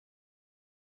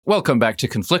Welcome back to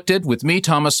Conflicted with me,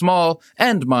 Thomas Small,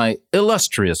 and my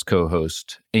illustrious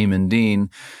co-host, Eamon Dean.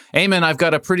 Eamon, I've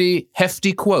got a pretty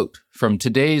hefty quote from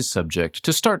today's subject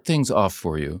to start things off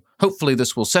for you. Hopefully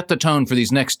this will set the tone for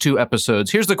these next two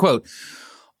episodes. Here's the quote.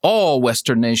 All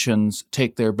Western nations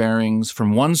take their bearings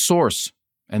from one source,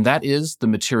 and that is the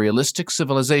materialistic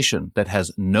civilization that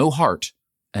has no heart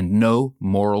and no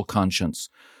moral conscience.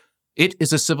 It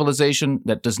is a civilization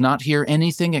that does not hear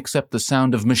anything except the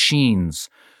sound of machines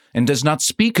and does not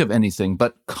speak of anything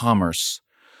but commerce.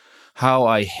 How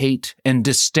I hate and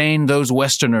disdain those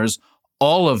Westerners,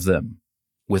 all of them,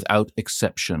 without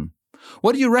exception.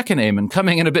 What do you reckon, Eamon?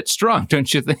 Coming in a bit strong,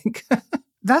 don't you think?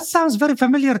 That sounds very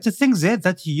familiar to things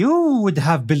that you would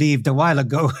have believed a while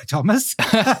ago, Thomas.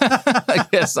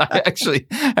 Yes, I actually,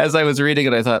 as I was reading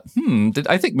it, I thought,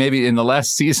 I think maybe in the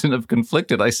last season of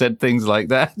Conflicted, I said things like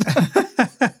that.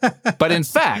 But in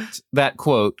fact, that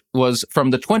quote was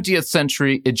from the 20th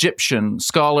century Egyptian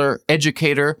scholar,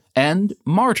 educator, and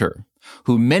martyr,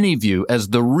 who many view as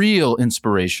the real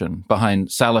inspiration behind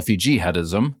Salafi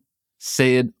jihadism,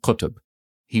 Sayyid Qutb.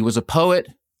 He was a poet,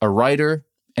 a writer,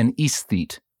 an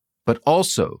aesthete, but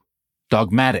also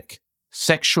dogmatic,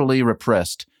 sexually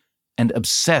repressed, and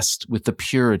obsessed with the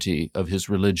purity of his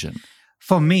religion.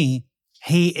 For me,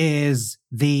 he is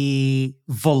the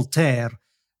Voltaire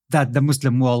that the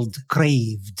Muslim world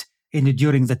craved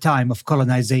during the time of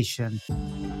colonization.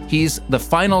 He's the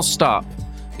final stop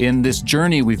in this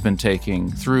journey we've been taking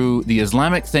through the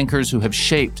Islamic thinkers who have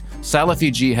shaped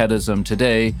Salafi jihadism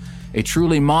today, a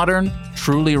truly modern,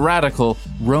 truly radical,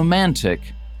 romantic.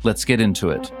 Let's get into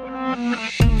it.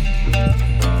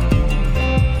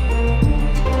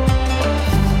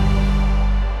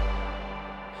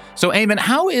 So, Eamon,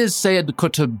 how is Sayyid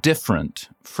Qutb different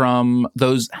from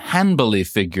those Hanbali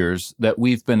figures that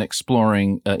we've been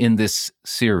exploring in this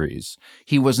series?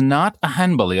 He was not a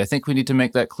Hanbali. I think we need to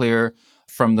make that clear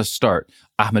from the start.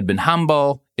 Ahmad bin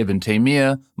Hanbal, Ibn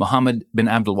Taymiyyah, Muhammad bin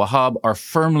Abdul Wahhab are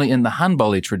firmly in the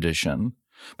Hanbali tradition,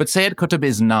 but Sayyid Qutb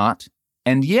is not,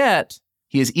 and yet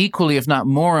he is equally, if not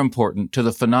more important, to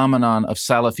the phenomenon of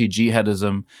Salafi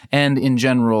jihadism and, in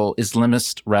general,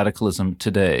 Islamist radicalism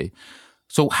today.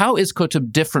 So how is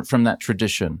Qutb different from that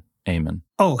tradition, Eamon?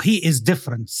 Oh, he is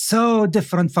different. So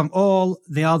different from all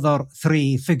the other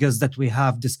three figures that we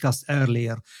have discussed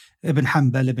earlier, Ibn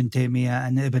Hanbal, Ibn Taymiyyah,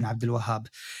 and Ibn Abdul Wahhab.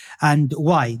 And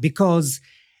why? Because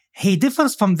he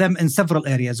differs from them in several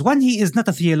areas. One, he is not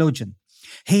a theologian.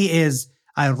 He is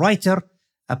a writer,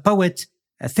 a poet,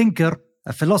 a thinker,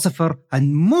 a philosopher,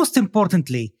 and most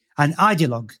importantly, an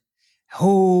ideologue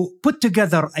who put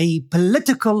together a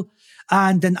political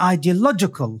and an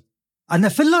ideological and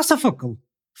a philosophical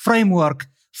framework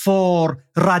for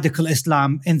radical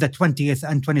Islam in the 20th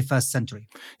and 21st century.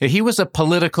 Yeah, he was a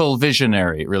political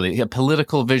visionary, really, a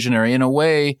political visionary in a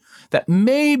way that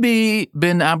maybe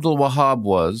bin Abdul Wahhab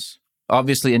was.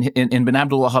 Obviously, in bin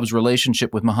Abdul Wahhab's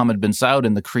relationship with Muhammad bin Saud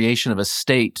and the creation of a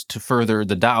state to further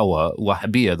the da'wah,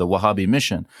 Wahhabiyya, the Wahhabi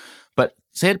mission. But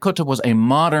Sayyid Qutb was a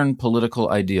modern political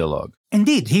ideologue.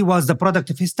 Indeed, he was the product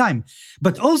of his time.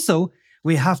 But also,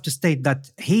 we have to state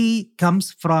that he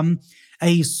comes from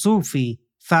a Sufi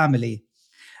family.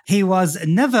 He was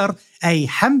never a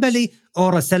Hanbali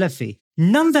or a Salafi.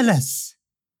 Nonetheless,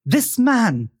 this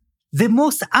man, the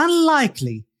most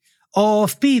unlikely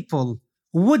of people,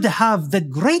 would have the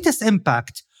greatest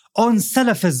impact on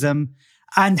Salafism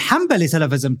and Hanbali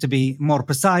Salafism, to be more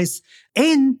precise,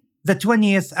 in the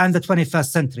 20th and the 21st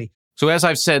century. So as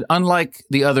I've said, unlike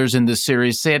the others in this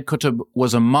series, Sayyid Qutb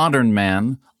was a modern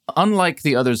man. Unlike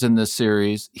the others in this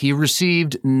series, he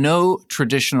received no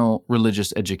traditional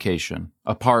religious education,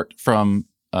 apart from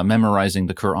memorizing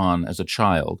the Quran as a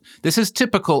child. This is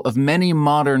typical of many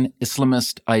modern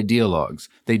Islamist ideologues.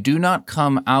 They do not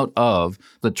come out of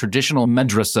the traditional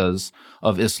madrasas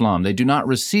of Islam. They do not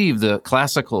receive the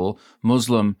classical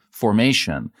Muslim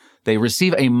formation. They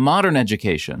receive a modern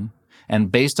education,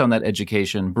 and based on that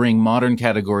education, bring modern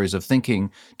categories of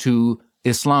thinking to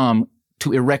Islam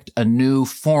to erect a new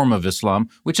form of Islam,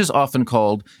 which is often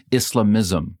called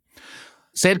Islamism.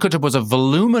 Sayyid Qutb was a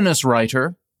voluminous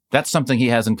writer. That's something he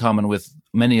has in common with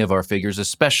many of our figures,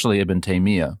 especially Ibn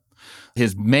Taymiyyah.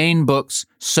 His main books,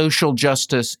 Social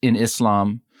Justice in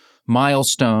Islam,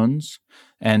 Milestones,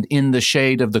 and In the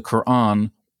Shade of the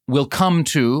Quran, will come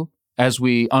to as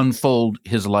we unfold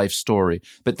his life story.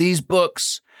 But these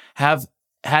books have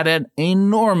had an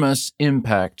enormous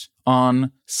impact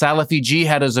on Salafi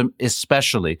jihadism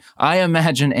especially. I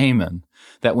imagine, Eamon,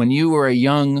 that when you were a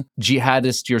young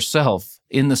jihadist yourself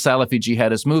in the Salafi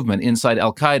jihadist movement inside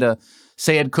Al-Qaeda,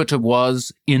 Sayyid Qutb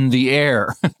was in the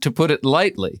air, to put it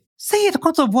lightly. Sayyid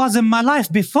Qutb was in my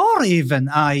life before even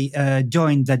I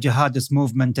joined the jihadist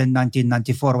movement in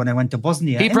 1994 when I went to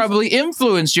Bosnia. He probably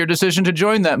influenced your decision to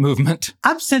join that movement.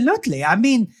 Absolutely. I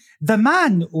mean, the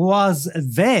man was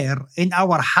there in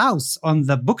our house on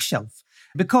the bookshelf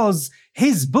because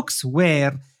his books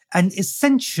were an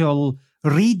essential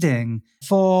reading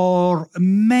for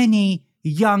many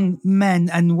young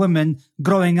men and women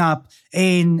growing up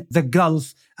in the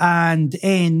Gulf and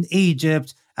in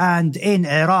Egypt and in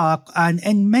Iraq and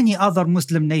in many other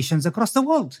Muslim nations across the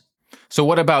world. So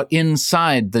what about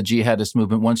inside the jihadist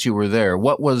movement once you were there?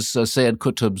 What was Sayyid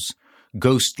Qutb's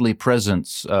ghostly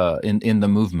presence in the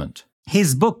movement?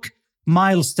 His book,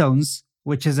 Milestones,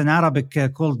 which is in Arabic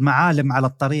called Ma'alim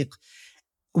ala al-Tariq,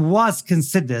 was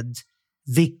considered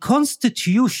the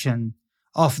constitution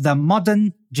of the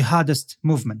modern jihadist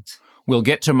movement. We'll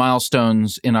get to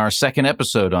Milestones in our second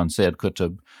episode on Sayyid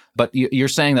Qutb, but you're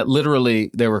saying that literally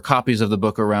there were copies of the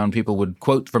book around, people would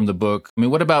quote from the book. I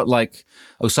mean, what about like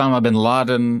Osama bin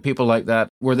Laden, people like that?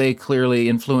 Were they clearly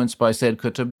influenced by Sayyid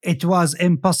Qutb? It was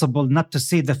impossible not to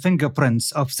see the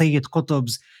fingerprints of Sayyid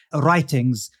Qutb's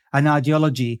writings and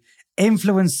ideology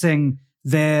influencing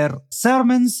their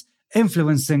sermons,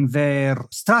 influencing their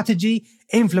strategy,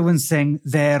 influencing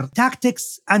their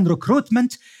tactics and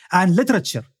recruitment and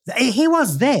literature. He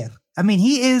was there. I mean,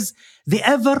 he is the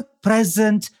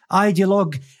ever-present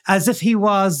ideologue, as if he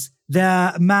was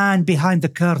the man behind the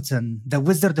curtain, the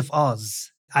Wizard of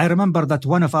Oz. I remember that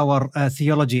one of our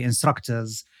theology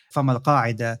instructors from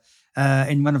Al-Qaeda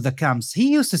in one of the camps,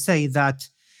 he used to say that,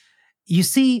 you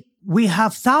see, we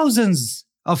have thousands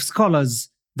of scholars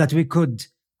that we could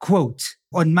quote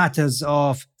on matters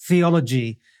of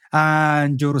theology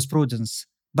and jurisprudence,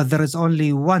 but there is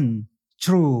only one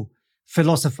true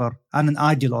philosopher and an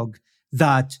ideologue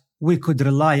that we could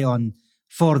rely on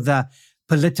for the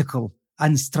political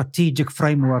and strategic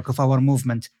framework of our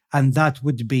movement, and that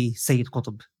would be Sayyid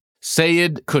Qutb.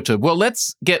 Sayyid Qutb. Well,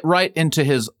 let's get right into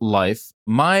his life.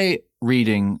 My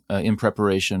reading in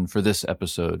preparation for this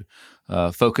episode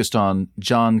focused on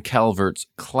John Calvert's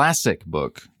classic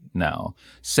book now,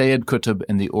 Sayyid Qutb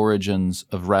and the Origins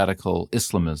of Radical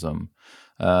Islamism,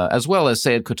 as well as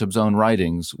Sayyid Qutb's own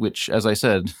writings, which, as I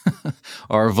said,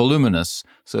 are voluminous.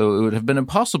 So it would have been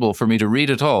impossible for me to read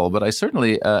it all, but I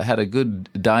certainly had a good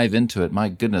dive into it. My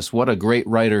goodness, what a great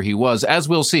writer he was, as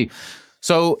we'll see.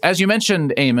 So, as you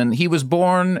mentioned, Eamon, he was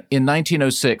born in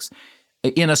 1906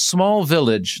 in a small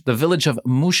village, the village of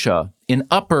Musha in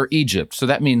Upper Egypt. So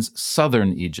that means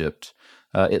southern Egypt.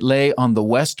 It lay on the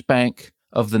west bank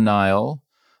of the Nile,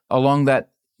 along that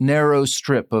narrow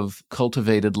strip of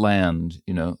cultivated land,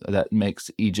 that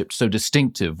makes Egypt so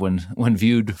distinctive when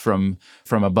viewed from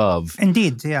above.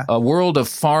 Indeed, yeah. A world of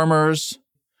farmers,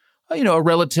 a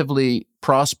relatively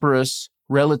prosperous,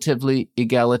 relatively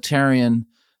egalitarian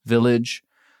village.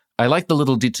 I like the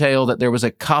little detail that there was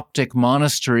a Coptic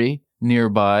monastery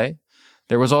nearby.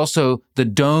 There was also the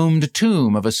domed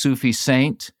tomb of a Sufi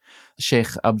saint,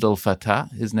 Sheikh Abdul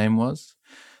Fattah, his name was.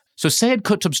 So Sayyid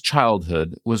Qutb's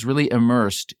childhood was really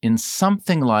immersed in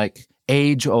something like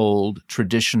age-old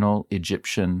traditional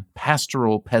Egyptian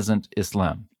pastoral peasant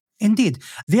Islam. Indeed.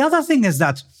 The other thing is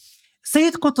that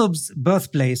Sayyid Qutb's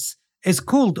birthplace is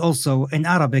called also in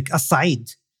Arabic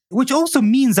as-Sayyid, which also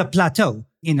means a plateau,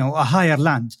 a higher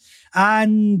land.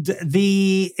 And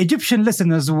the Egyptian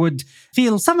listeners would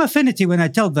feel some affinity when I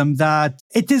tell them that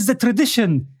it is the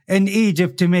tradition in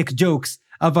Egypt to make jokes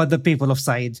about the people of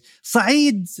Sayyid.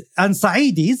 Sayyid and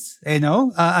Sayyidis,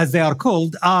 as they are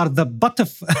called, are the butt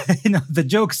of, the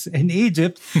jokes in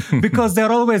Egypt because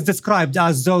they're always described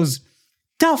as those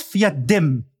tough yet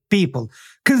dim people,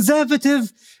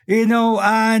 conservative,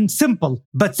 and simple.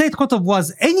 But Sayyid Qutb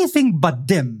was anything but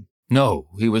dim. No,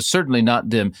 he was certainly not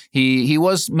dim. He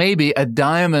was maybe a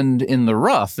diamond in the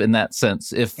rough in that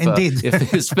sense. If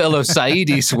his fellow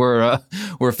Sayyidis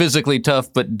were physically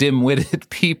tough but dim-witted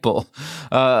people.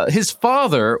 His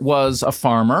father was a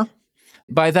farmer.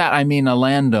 By that I mean a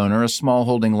landowner, a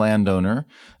small-holding landowner.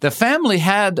 The family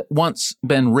had once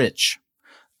been rich,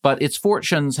 but its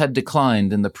fortunes had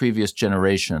declined in the previous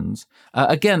generations.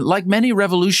 Again, like many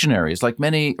revolutionaries, like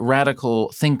many radical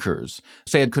thinkers,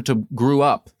 Sayyid Qutb grew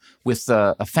up with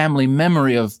a family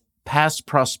memory of past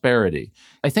prosperity.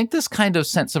 I think this kind of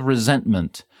sense of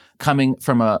resentment coming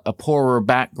from a poorer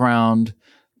background,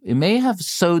 it may have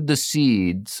sowed the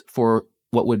seeds for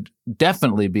what would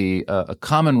definitely be a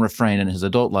common refrain in his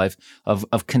adult life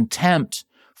of contempt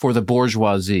for the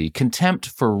bourgeoisie, contempt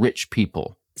for rich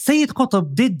people. Sayyid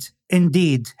Qutb did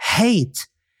indeed hate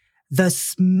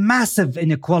this massive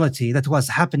inequality that was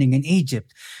happening in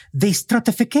Egypt. The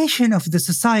stratification of the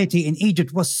society in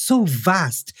Egypt was so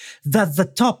vast that the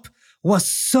top was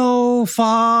so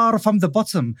far from the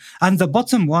bottom, and the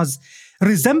bottom was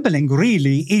resembling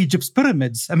really Egypt's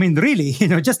pyramids. I mean, really,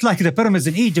 just like the pyramids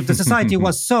in Egypt, the society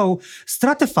was so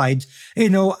stratified,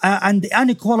 and the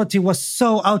inequality was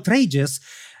so outrageous.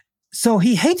 So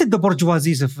he hated the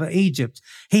bourgeoisie of Egypt.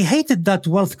 He hated that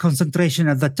wealth concentration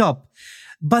at the top.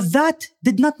 But that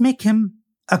did not make him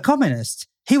a communist.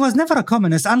 He was never a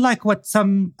communist, unlike what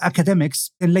some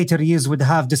academics in later years would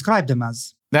have described him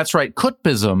as. That's right.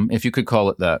 Qutbism, if you could call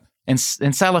it that, and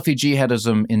Salafi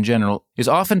jihadism in general, is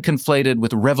often conflated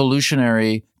with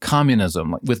revolutionary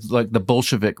communism, with the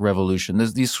Bolshevik revolution.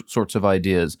 There's these sorts of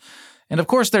ideas. And of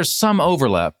course, there's some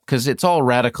overlap because it's all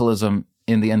radicalism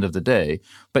in the end of the day.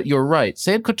 But you're right.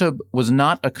 Sayyid Qutb was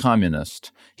not a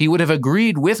communist. He would have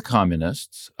agreed with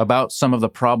communists about some of the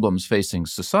problems facing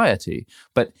society,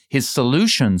 but his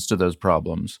solutions to those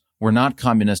problems were not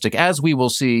communistic, as we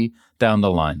will see down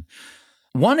the line.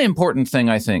 One important thing,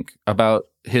 I think, about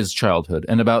his childhood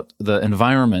and about the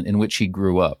environment in which he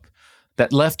grew up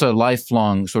that left a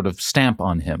lifelong sort of stamp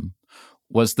on him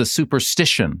was the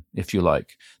superstition, if you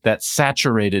like, that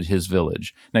saturated his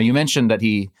village. Now, you mentioned that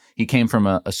he came from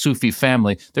a Sufi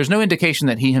family. There's no indication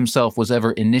that he himself was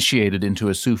ever initiated into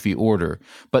a Sufi order.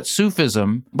 But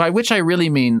Sufism, by which I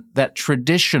really mean that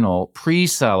traditional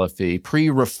pre-Salafi,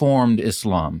 pre-reformed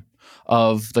Islam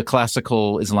of the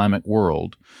classical Islamic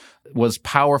world, was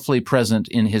powerfully present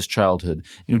in his childhood.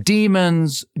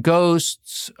 Demons,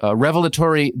 ghosts,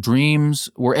 revelatory dreams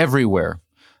were everywhere.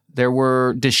 There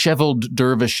were disheveled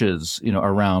dervishes,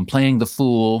 around, playing the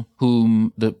fool,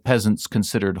 whom the peasants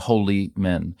considered holy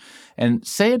men. And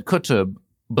Sayyid Qutb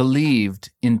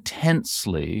believed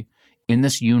intensely in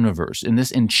this universe, in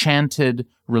this enchanted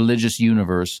religious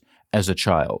universe as a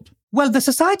child. Well, the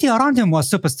society around him was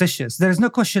superstitious. There is no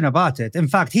question about it. In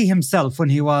fact, he himself, when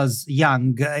he was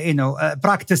young,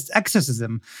 practiced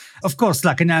exorcism. Of course,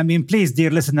 please, dear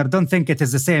listener, don't think it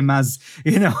is the same as,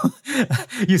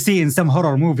 you see in some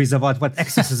horror movies about what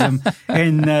exorcism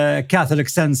in Catholic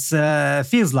sense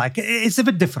feels like. It's a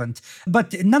bit different.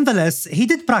 But nonetheless, he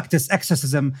did practice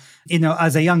exorcism,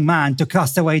 as a young man to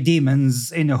cast away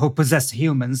demons, who possess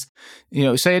humans.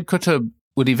 Sayyid Qutb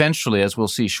would eventually, as we'll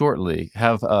see shortly,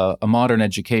 have a modern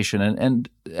education. And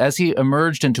as he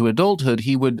emerged into adulthood,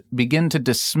 he would begin to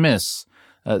dismiss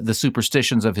the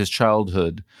superstitions of his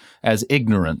childhood as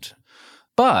ignorant.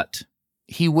 But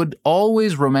he would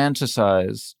always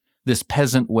romanticize this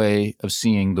peasant way of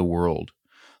seeing the world,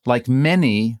 like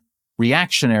many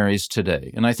reactionaries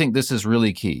today. And I think this is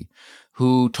really key,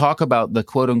 who talk about the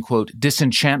quote-unquote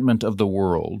disenchantment of the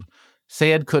world.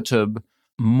 Sayyid Qutb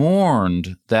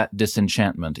mourned that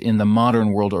disenchantment in the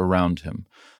modern world around him.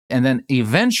 And then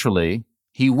eventually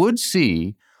he would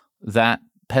see that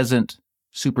peasant,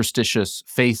 superstitious,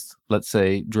 faith, let's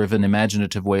say, driven,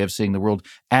 imaginative way of seeing the world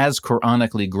as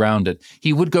Quranically grounded.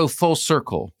 He would go full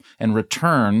circle and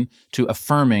return to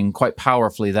affirming quite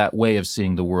powerfully that way of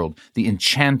seeing the world, the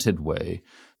enchanted way.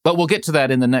 But we'll get to that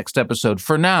in the next episode.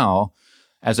 For now,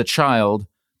 as a child,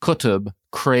 Qutb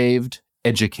craved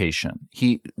education.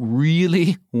 He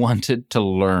really wanted to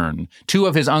learn. Two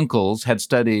of his uncles had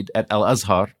studied at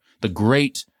Al-Azhar, the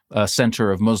great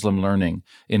center of Muslim learning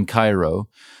in Cairo.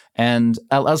 And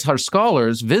Al-Azhar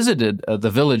scholars visited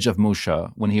the village of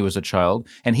Musha when he was a child,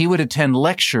 and he would attend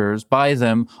lectures by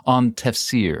them on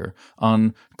tafsir,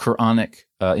 on Quranic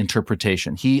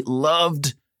interpretation. He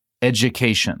loved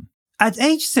education. At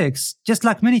age 6, just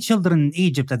like many children in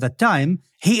Egypt at that time,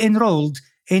 he enrolled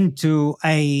into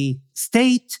a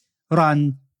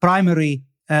state-run primary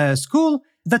school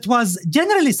that was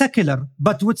generally secular,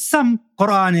 but with some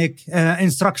Quranic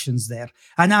instructions there,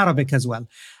 and Arabic as well.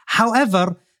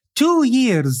 However, 2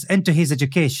 years into his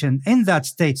education in that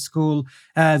state school,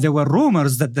 there were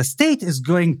rumors that the state is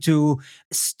going to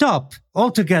stop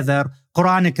altogether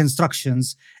Quranic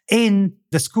instructions in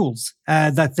the schools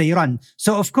that they run.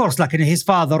 So, of course, his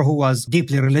father, who was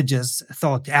deeply religious,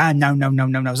 thought,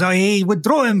 no. So he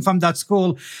withdrew him from that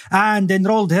school and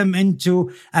enrolled him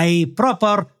into a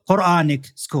proper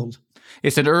Quranic school.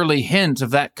 It's an early hint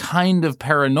of that kind of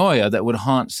paranoia that would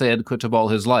haunt Sayyid Qutb all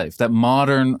his life, that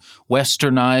modern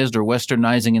westernized or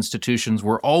westernizing institutions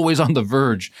were always on the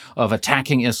verge of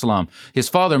attacking Islam. His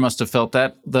father must have felt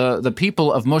that. The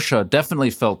people of Musha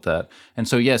definitely felt that. And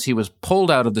so, yes, he was pulled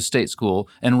out of the state school,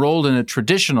 enrolled in a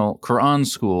traditional Quran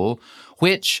school,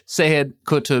 which Sayyid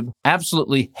Qutb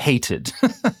absolutely hated.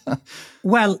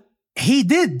 Well, he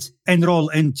did enroll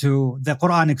into the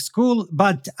Quranic school,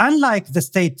 but unlike the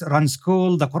state-run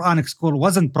school, the Quranic school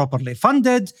wasn't properly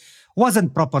funded,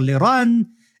 wasn't properly run.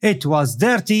 It was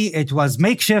dirty, it was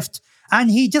makeshift,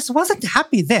 and he just wasn't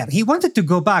happy there. He wanted to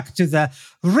go back to the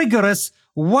rigorous,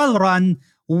 well-run,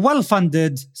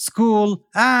 well-funded school,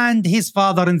 and his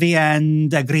father in the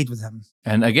end agreed with him.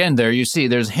 And again, there you see,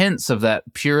 there's hints of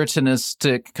that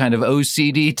puritanistic kind of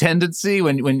OCD tendency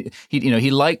when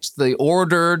he liked the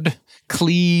ordered,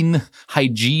 clean,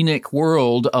 hygienic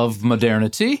world of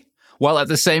modernity, while at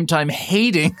the same time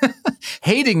hating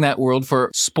that world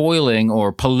for spoiling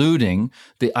or polluting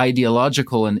the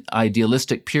ideological and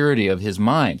idealistic purity of his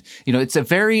mind. It's a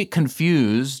very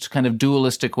confused, kind of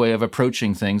dualistic way of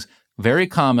approaching things, very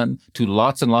common to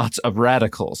lots and lots of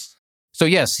radicals. So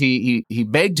yes, he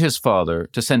begged his father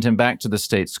to send him back to the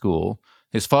state school.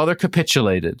 His father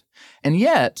capitulated. And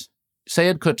yet,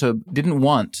 Sayyid Qutb didn't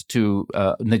want to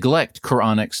neglect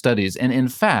Quranic studies. And in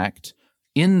fact,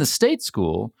 in the state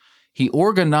school, he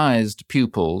organized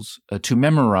pupils to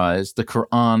memorize the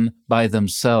Quran by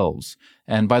themselves.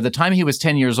 And by the time he was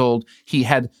 10 years old, he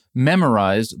had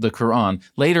memorized the Quran.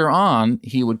 Later on,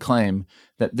 he would claim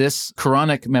that this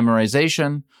Quranic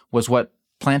memorization was what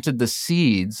planted the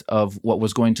seeds of what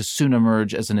was going to soon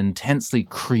emerge as an intensely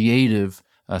creative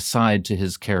side to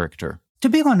his character. To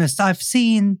be honest, I've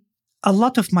seen a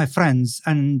lot of my friends,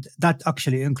 and that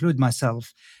actually include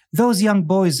myself, those young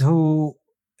boys who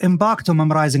embarked on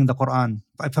memorizing the Quran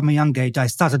from a young age. I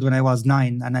started when I was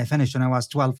 9 and I finished when I was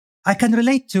 12. I can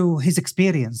relate to his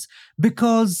experience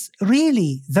because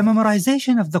really the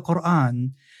memorization of the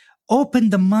Quran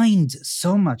opened the mind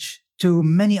so much to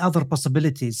many other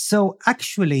possibilities. So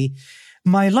actually,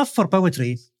 my love for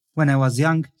poetry when I was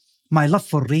young, my love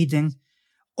for reading,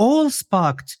 all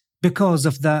sparked because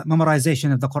of the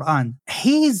memorization of the Quran.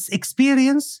 His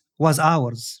experience was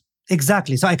ours.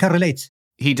 Exactly. So I can relate.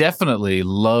 He definitely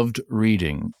loved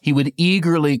reading. He would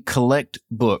eagerly collect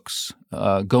books,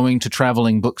 going to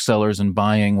traveling booksellers and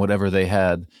buying whatever they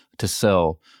had to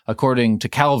sell. According to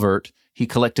Calvert, he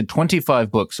collected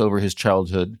 25 books over his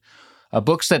childhood,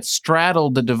 books that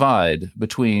straddled the divide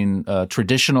between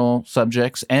traditional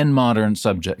subjects and modern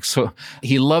subjects. So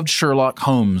he loved Sherlock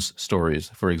Holmes stories,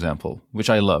 for example, which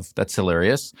I love. That's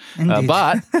hilarious.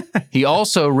 But he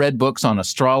also read books on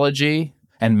astrology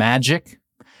and magic.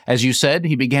 As you said,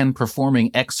 he began performing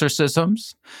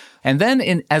exorcisms. And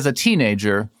then as a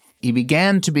teenager, he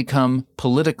began to become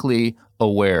politically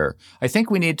aware. I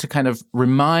think we need to kind of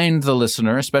remind the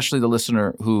listener, especially the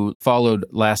listener who followed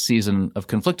last season of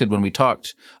Conflicted when we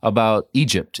talked about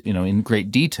Egypt, in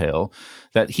great detail,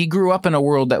 that he grew up in a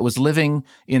world that was living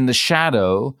in the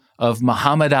shadow of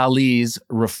Muhammad Ali's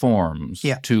reforms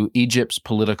to Egypt's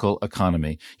political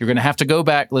economy. You're going to have to go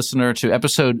back, listener, to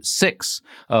episode 6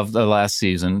 of the last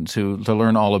season to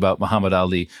learn all about Muhammad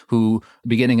Ali, who,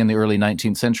 beginning in the early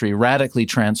 19th century, radically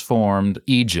transformed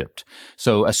Egypt.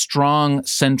 So a strong,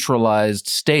 centralized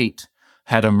state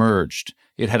had emerged.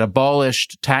 It had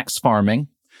abolished tax farming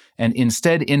and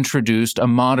instead introduced a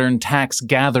modern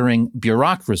tax-gathering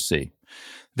bureaucracy.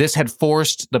 This had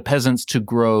forced the peasants to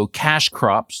grow cash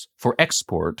crops for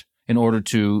export in order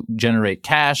to generate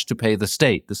cash to pay the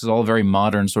state. This is all a very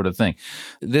modern sort of thing.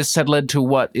 This had led to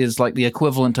what is like the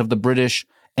equivalent of the British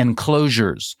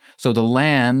enclosures. So the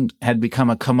land had become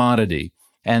a commodity,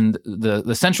 and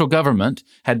the central government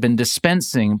had been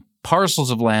dispensing parcels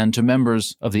of land to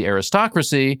members of the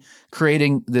aristocracy,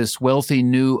 creating this wealthy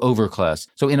new overclass.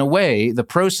 So in a way, the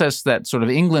process that sort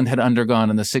of England had undergone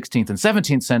in the 16th and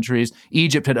 17th centuries,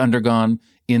 Egypt had undergone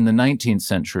in the 19th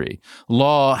century.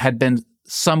 Law had been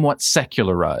somewhat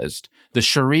secularized. The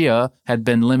Sharia had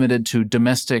been limited to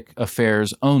domestic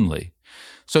affairs only.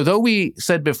 So though we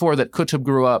said before that Qutb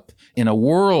grew up in a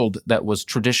world that was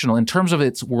traditional in terms of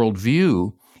its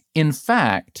worldview, in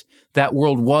fact, that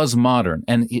world was modern,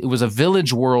 and it was a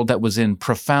village world that was in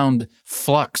profound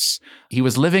flux. He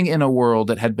was living in a world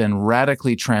that had been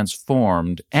radically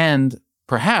transformed, and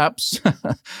perhaps,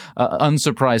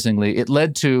 unsurprisingly, it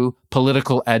led to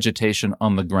political agitation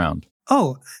on the ground.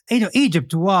 Oh,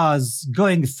 Egypt was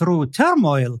going through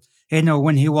turmoil,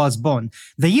 when he was born.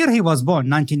 The year he was born,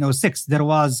 1906, there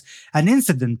was an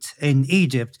incident in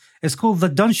Egypt. It's called the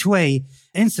Don Shway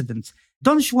incident.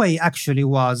 Don Shway actually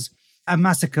was a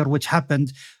massacre which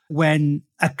happened when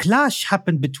a clash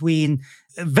happened between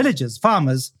villages,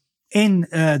 farmers, in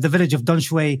the village of Don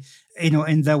Shway,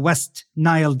 in the West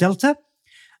Nile Delta,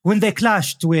 when they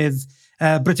clashed with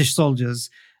British soldiers.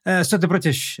 So the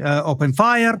British opened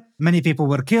fire. Many people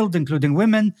were killed, including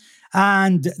women.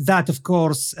 And that, of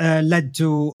course, led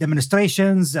to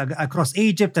demonstrations across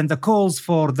Egypt and the calls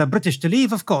for the British to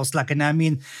leave, of course.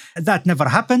 That never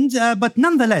happened. But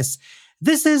nonetheless,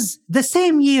 this is the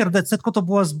same year that Sayyid Qutb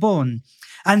was born.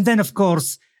 And then, of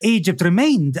course, Egypt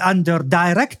remained under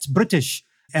direct British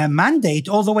mandate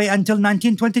all the way until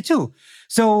 1922.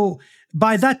 So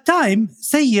by that time,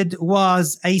 Sayyid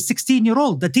was a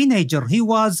 16-year-old, a teenager. He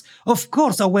was, of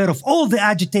course, aware of all the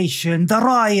agitation, the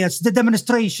riots, the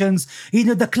demonstrations,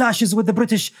 the clashes with the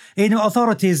British,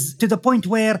 authorities, to the point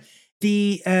where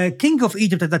the king of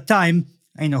Egypt at that time,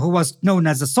 who was known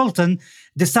as a sultan,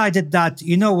 decided that,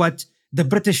 the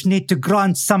British need to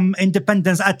grant some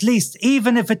independence, at least,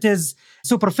 even if it is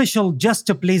superficial, just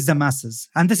to please the masses.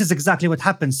 And this is exactly what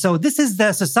happened. So this is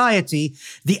the society,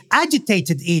 the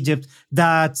agitated Egypt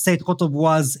that Sayyid Qutb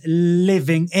was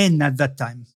living in at that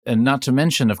time. And not to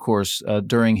mention, of course,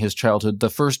 during his childhood,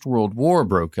 the First World War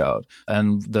broke out.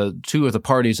 And the two of the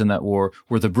parties in that war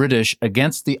were the British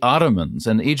against the Ottomans.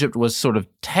 And Egypt was sort of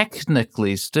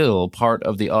technically still part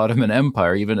of the Ottoman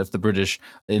Empire, even if the British,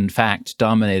 in fact,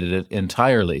 dominated it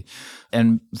entirely.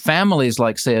 And families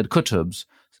like Sayyid Qutb's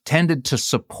tended to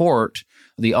support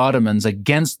the Ottomans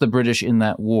against the British in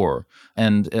that war.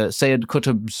 And Sayyid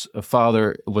Qutb's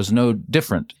father was no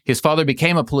different. His father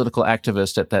became a political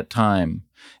activist at that time.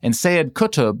 And Sayyid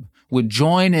Qutb would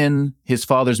join in his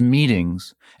father's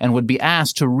meetings and would be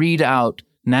asked to read out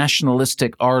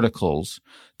nationalistic articles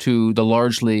to the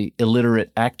largely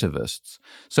illiterate activists.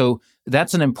 So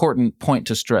that's an important point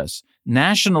to stress.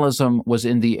 Nationalism was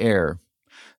in the air.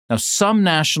 Now, some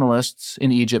nationalists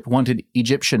in Egypt wanted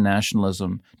Egyptian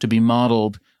nationalism to be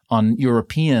modeled on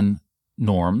European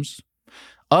norms.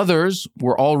 Others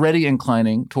were already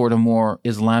inclining toward a more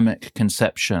Islamic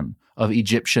conception of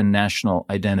Egyptian national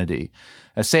identity.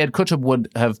 Sayyid Qutb would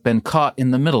have been caught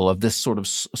in the middle of this sort of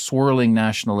swirling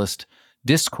nationalist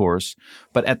discourse,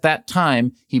 but at that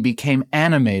time, he became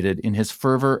animated in his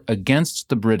fervor against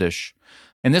the British.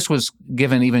 And this was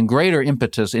given even greater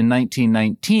impetus in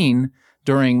 1919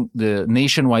 during the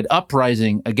nationwide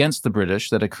uprising against the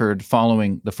British that occurred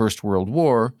following the First World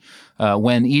War,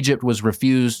 when Egypt was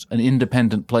refused an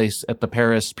independent place at the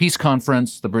Paris Peace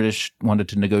Conference. The British wanted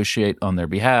to negotiate on their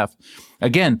behalf.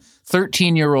 Again,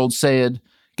 13-year-old Sayyid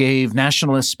gave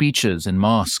nationalist speeches in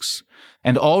mosques.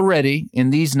 And already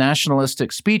in these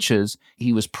nationalistic speeches,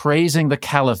 he was praising the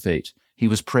caliphate. He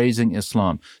was praising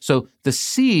Islam. So the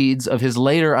seeds of his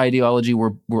later ideology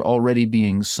were already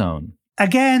being sown.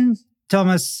 Again,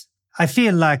 Thomas, I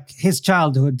feel like his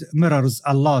childhood mirrors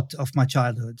a lot of my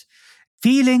childhood.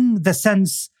 Feeling the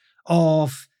sense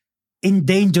of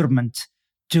endangerment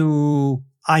to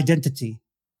identity,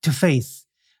 to faith,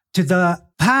 to the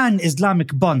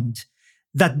pan-Islamic bond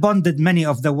that bonded many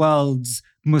of the world's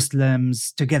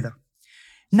Muslims together.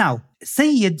 Now,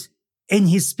 Sayyid, in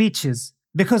his speeches,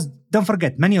 because don't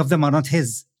forget, many of them are not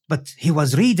his, but he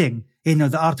was reading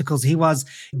the articles, he was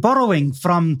borrowing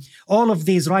from all of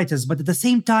these writers, but at the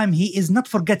same time, he is not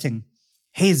forgetting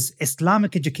his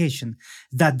Islamic education,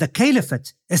 that the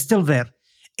caliphate is still there,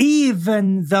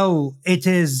 even though it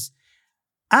is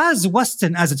as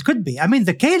Western as it could be. I mean,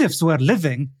 the caliphs were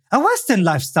living a Western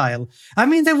lifestyle. I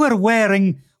mean, they were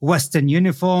wearing Western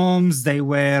uniforms, they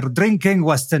were drinking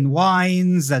Western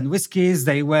wines and whiskeys,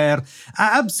 they were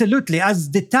absolutely as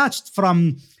detached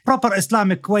from proper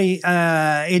Islamic way,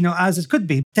 as it could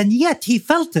be. And yet he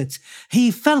felt it.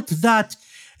 He felt that,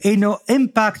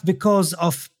 impact because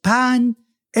of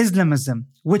pan-Islamism,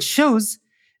 which shows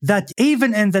that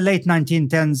even in the late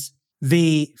 1910s,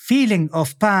 the feeling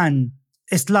of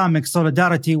pan-Islamic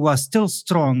solidarity was still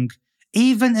strong,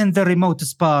 even in the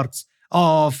remotest parts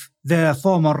of the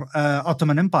former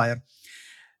Ottoman Empire.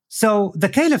 So the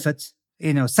caliphate,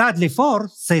 sadly for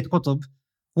Sayyid Qutb,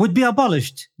 would be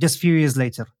abolished just a few years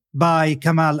later by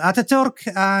Kemal Ataturk.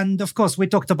 And of course, we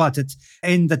talked about it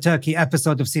in the Turkey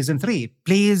episode of season 3.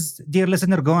 Please, dear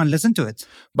listener, go and listen to it.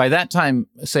 By that time,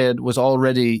 Sayyid was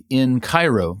already in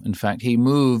Cairo. In fact, he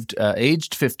moved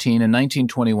aged 15 in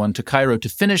 1921 to Cairo to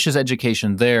finish his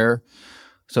education there.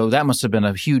 So that must have been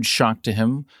a huge shock to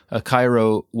him.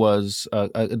 Cairo was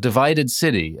a divided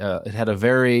city. It had a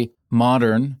very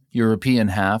modern European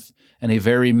half and a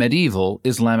very medieval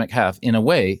Islamic half. In a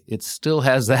way, it still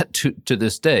has that to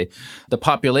this day. The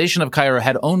population of Cairo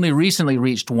had only recently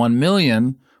reached 1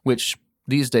 million, which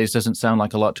these days doesn't sound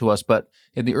like a lot to us, but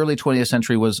in the early 20th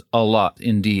century was a lot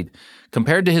indeed.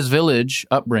 Compared to his village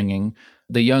upbringing,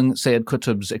 the young Sayyid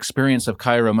Qutb's experience of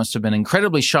Cairo must have been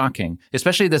incredibly shocking,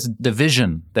 especially this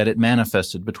division that it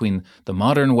manifested between the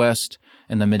modern West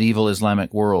and the medieval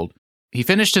Islamic world. He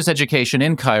finished his education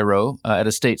in Cairo at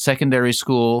a state secondary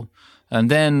school, And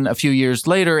then a few years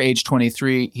later, age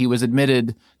 23, he was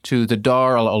admitted to the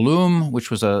Dar al-Ulum,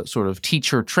 which was a sort of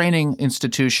teacher training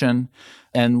institution,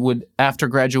 and would, after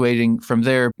graduating from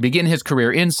there, begin his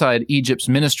career inside Egypt's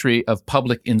Ministry of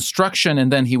Public Instruction,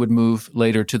 and then he would move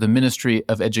later to the Ministry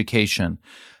of Education.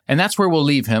 And that's where we'll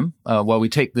leave him while we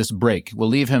take this break. We'll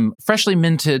leave him freshly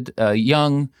minted,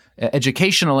 young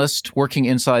educationalist working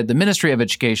inside the Ministry of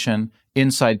Education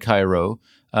inside Cairo.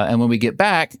 And when we get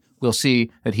back, we'll see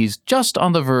that he's just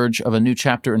on the verge of a new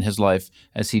chapter in his life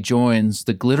as he joins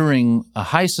the glittering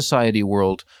high society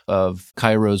world of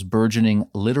Cairo's burgeoning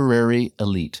literary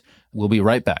elite. We'll be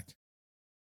right back.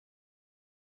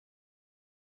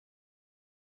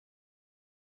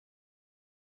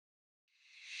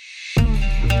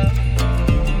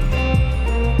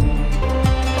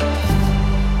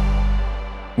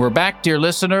 We're back, dear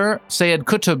listener. Sayyid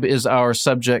Qutb is our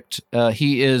subject.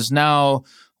 He is now,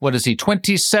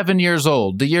 27 years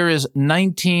old. The year is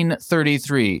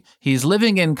 1933. He's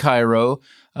living in Cairo.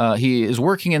 He is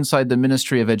working inside the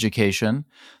Ministry of Education.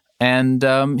 And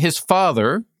his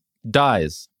father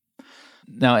dies.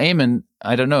 Now, Ayman,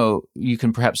 I don't know, you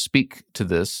can perhaps speak to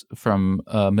this from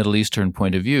a Middle Eastern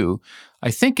point of view. I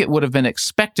think it would have been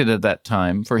expected at that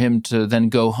time for him to then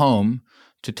go home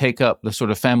to take up the sort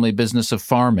of family business of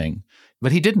farming,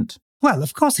 but he didn't. Well,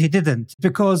 of course he didn't,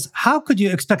 because how could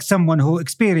you expect someone who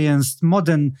experienced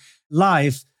modern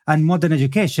life and modern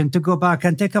education to go back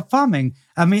and take up farming?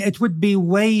 I mean, it would be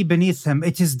way beneath him.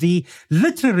 It is the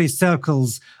literary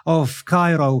circles of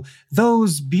Cairo,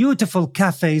 those beautiful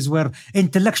cafes where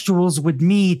intellectuals would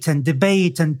meet and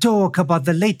debate and talk about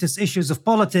the latest issues of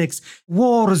politics,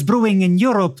 wars brewing in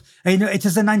Europe. It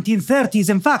is the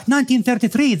 1930s. In fact,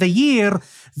 1933, the year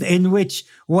in which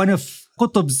one of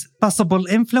Qutb's possible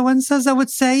influences, I would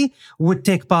say, would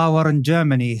take power in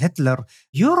Germany, Hitler.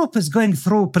 Europe is going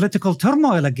through political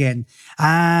turmoil again.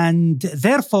 And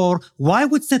therefore, why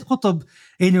would Sayyid Qutb,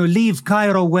 leave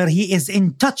Cairo where he is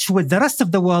in touch with the rest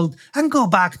of the world and go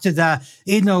back to the,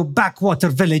 backwater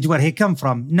village where he come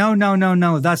from? No.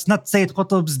 That's not Sayyid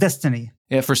Qutb's destiny.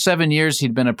 Yeah, for 7 years,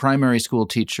 he'd been a primary school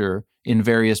teacher in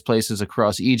various places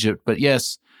across Egypt. But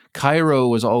yes, Cairo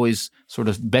was always sort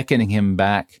of beckoning him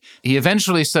back. He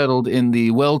eventually settled in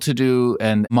the well-to-do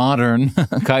and modern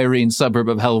Cairene suburb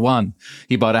of Helwan.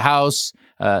 He bought a house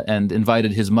and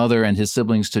invited his mother and his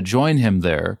siblings to join him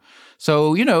there.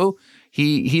 So,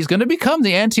 he's going to become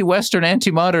the anti-Western,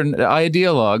 anti-modern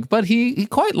ideologue, but he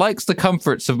quite likes the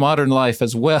comforts of modern life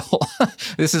as well.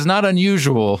 This is not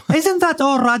unusual. Isn't that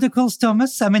all radicals,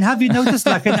 Thomas? I mean, have you noticed,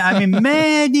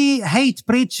 many hate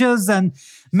preachers and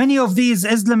many of these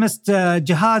Islamist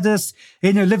jihadists,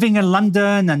 living in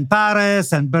London and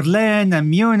Paris and Berlin and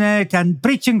Munich and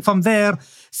preaching from there,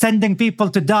 sending people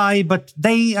to die, but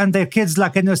they and their kids,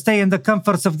 stay in the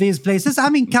comforts of these places. I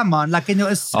mean, come on,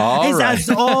 it's as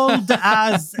old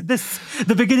as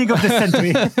the beginning of the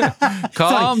century.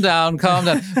 Calm down.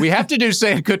 We have to do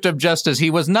Sayyid Qutb justice. He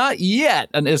was not yet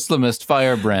an Islamist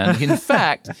firebrand. In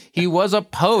fact, he was a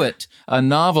poet, a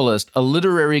novelist, a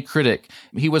literary critic.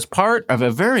 He was part of a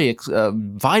very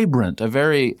vibrant, a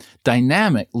very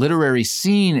dynamic literary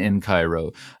scene in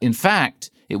Cairo. In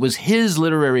fact, it was his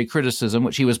literary criticism,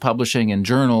 which he was publishing in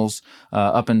journals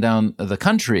up and down the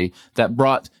country, that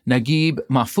brought Naguib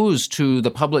Mahfouz to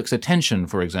the public's attention,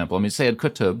 for example. I mean, Sayyid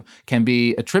Qutb can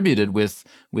be attributed with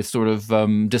sort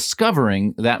of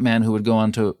discovering that man who would go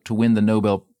on to win the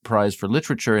Nobel Prize for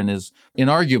Literature and is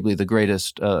inarguably the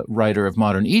greatest writer of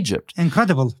modern Egypt.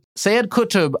 Incredible. Sayyid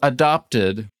Qutb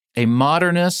adopted a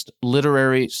modernist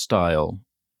literary style.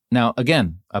 Now,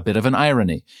 again, a bit of an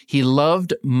irony. He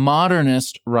loved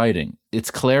modernist writing, its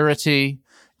clarity,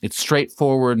 its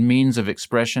straightforward means of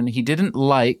expression. He didn't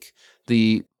like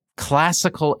the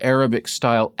classical Arabic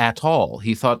style at all.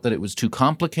 He thought that it was too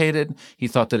complicated. He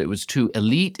thought that it was too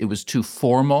elite. It was too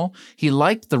formal. He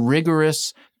liked the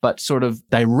rigorous but sort of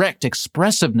direct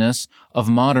expressiveness of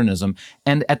modernism.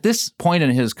 And at this point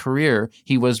in his career,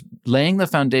 he was laying the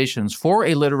foundations for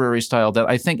a literary style that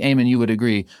I think, Ayman, you would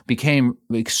agree, became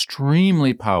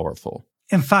extremely powerful.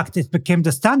 In fact, it became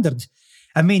the standard.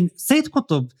 I mean, Sayyid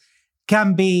Qutb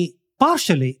can be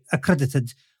partially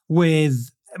accredited with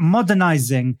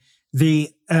modernizing the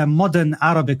modern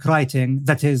Arabic writing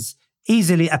that is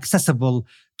easily accessible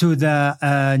to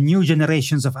the new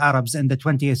generations of Arabs in the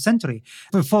 20th century.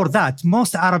 Before that,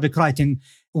 most Arabic writing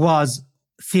was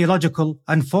theological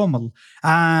and formal,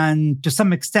 and to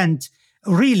some extent,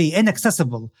 really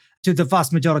inaccessible to the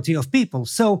vast majority of people.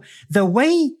 So the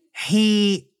way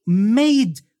he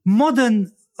made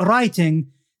modern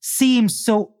writing seem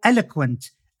so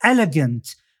eloquent,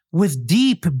 elegant, with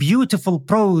deep, beautiful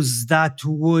prose that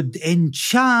would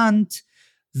enchant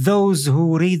those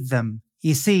who read them.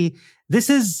 You see, this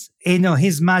is,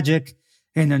 his magic,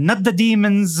 not the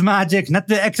demon's magic, not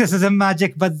the exorcism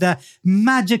magic, but the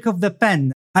magic of the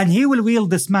pen. And he will wield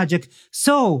this magic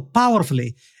so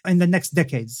powerfully in the next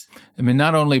decades. I mean,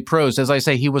 not only prose, as I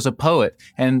say, he was a poet.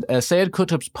 And Sayyid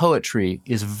Qutb's poetry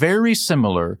is very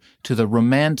similar to the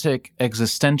romantic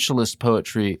existentialist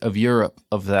poetry of Europe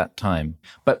of that time.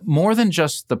 But more than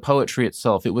just the poetry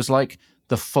itself, it was like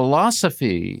the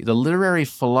philosophy, the literary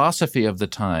philosophy of the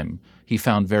time, he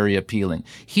found very appealing.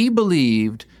 He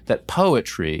believed that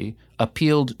poetry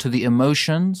appealed to the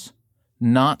emotions,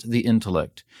 not the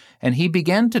intellect. And he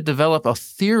began to develop a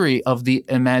theory of the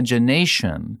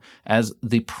imagination as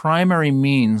the primary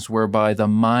means whereby the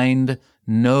mind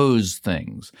knows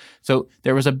things. So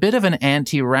there was a bit of an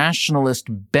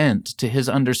anti-rationalist bent to his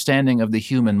understanding of the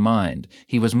human mind.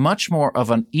 He was much more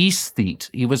of an aesthete.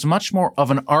 He was much more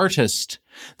of an artist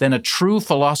than a true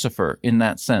philosopher in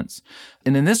that sense.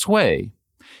 And in this way,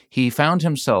 he found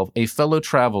himself a fellow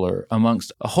traveler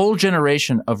amongst a whole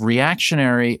generation of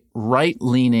reactionary,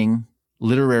 right-leaning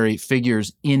literary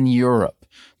figures in Europe,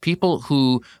 people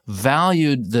who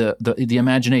valued the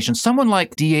imagination. Someone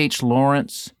like D.H.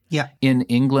 Lawrence in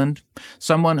England,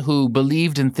 someone who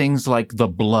believed in things like the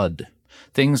blood,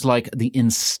 things like the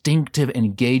instinctive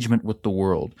engagement with the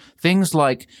world, things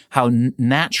like how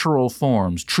natural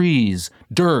forms, trees,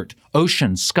 dirt,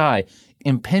 ocean, sky,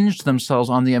 impinged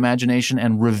themselves on the imagination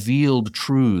and revealed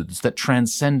truths that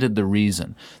transcended the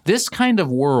reason. This kind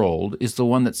of world is the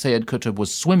one that Sayyid Qutb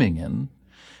was swimming in,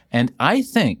 and I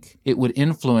think it would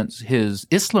influence his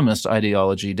Islamist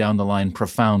ideology down the line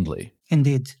profoundly.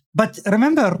 Indeed. But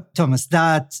remember, Thomas,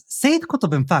 that Sayyid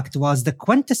Qutb, in fact, was the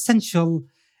quintessential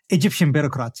Egyptian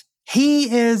bureaucrat.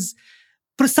 He is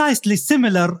precisely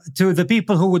similar to the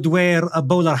people who would wear a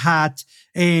bowler hat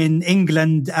in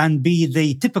England and be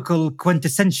the typical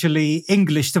quintessentially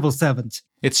English civil servant.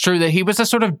 It's true that he was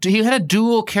he had a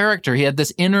dual character. He had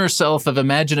this inner self of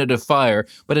imaginative fire,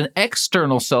 but an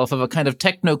external self of a kind of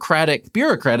technocratic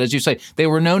bureaucrat, as you say. They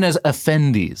were known as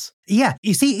effendis. Yeah,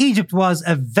 you see, Egypt was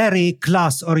a very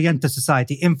class-oriented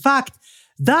society. In fact,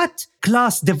 that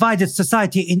class-divided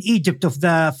society in Egypt of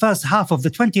the first half of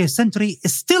the 20th century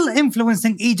is still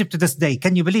influencing Egypt to this day.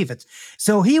 Can you believe it?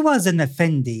 So he was an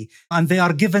effendi, and they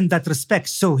are given that respect.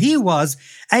 So he was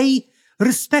a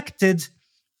respected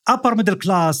upper middle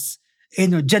class,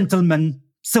 gentleman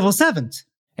civil servant.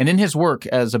 And in his work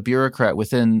as a bureaucrat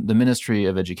within the Ministry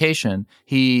of Education,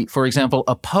 he, for example,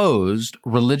 opposed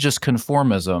religious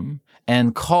conformism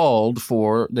and called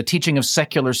for the teaching of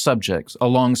secular subjects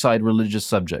alongside religious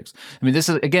subjects. I mean, this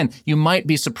is, again, you might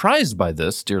be surprised by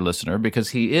this, dear listener, because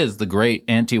he is the great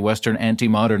anti-Western,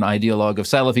 anti-modern ideologue of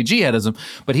Salafi jihadism,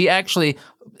 but he actually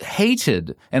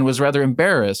hated and was rather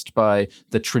embarrassed by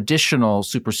the traditional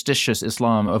superstitious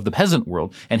Islam of the peasant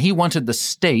world. And he wanted the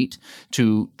state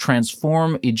to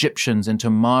transform Egyptians into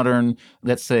modern,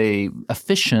 let's say,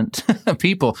 efficient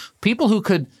people who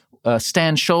could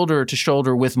stand shoulder to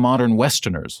shoulder with modern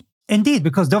Westerners. Indeed,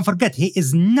 because don't forget, he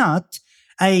is not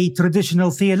a traditional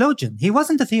theologian. He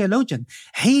wasn't a theologian.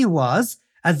 He was,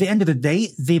 at the end of the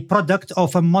day, the product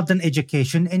of a modern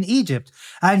education in Egypt.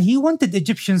 And he wanted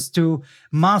Egyptians to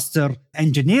master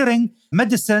engineering,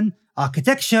 medicine,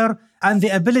 architecture, and the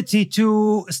ability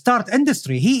to start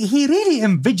industry. He really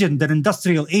envisioned an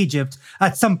industrial Egypt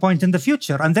at some point in the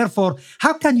future. And therefore,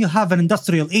 how can you have an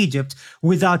industrial Egypt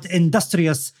without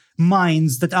industrious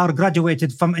minds that are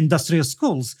graduated from industrial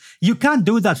schools? You can't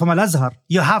do that from Al-Azhar.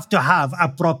 You have to have a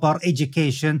proper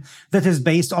education that is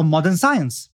based on modern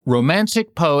science.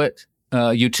 Romantic poet,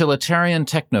 utilitarian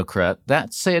technocrat,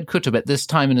 that's Sayyid Qutb at this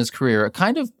time in his career. A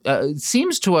kind of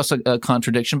seems to us a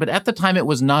contradiction, but at the time it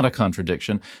was not a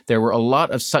contradiction. There were a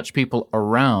lot of such people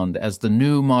around as the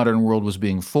new modern world was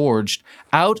being forged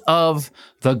out of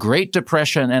the Great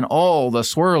Depression and all the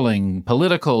swirling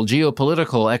political,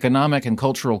 geopolitical, economic, and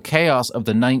cultural chaos of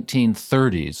the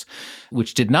 1930s,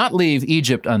 which did not leave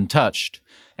Egypt untouched.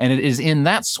 And it is in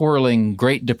that swirling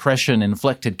Great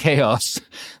Depression-inflected chaos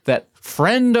that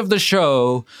friend of the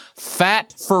show,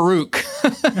 Fat Farouk,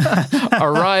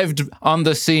 arrived on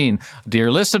the scene.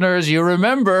 Dear listeners, you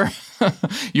remember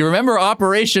You remember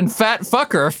Operation Fat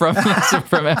Fucker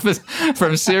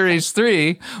from Series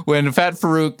 3, when Fat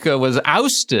Farouk was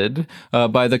ousted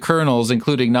by the colonels,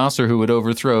 including Nasser, who would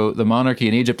overthrow the monarchy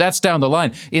in Egypt. That's down the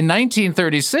line. In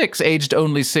 1936, aged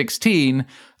only 16,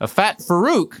 Fat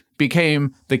Farouk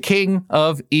became the king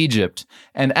of Egypt.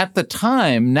 And at the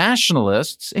time,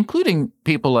 nationalists, including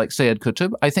people like Sayyid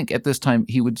Qutb, I think at this time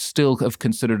he would still have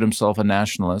considered himself a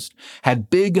nationalist, had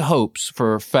big hopes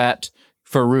for Fat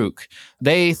Farouk.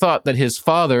 They thought that his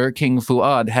father, King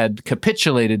Fuad, had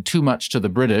capitulated too much to the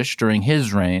British during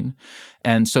his reign.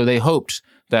 And so they hoped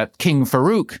that King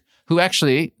Farouk, who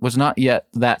actually was not yet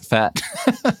that fat,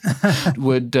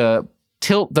 would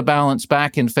tilt the balance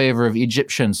back in favor of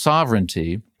Egyptian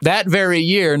sovereignty. That very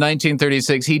year,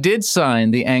 1936, he did sign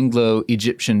the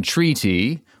Anglo-Egyptian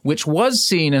Treaty, which was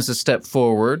seen as a step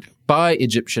forward by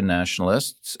Egyptian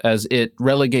nationalists, as it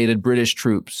relegated British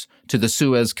troops to the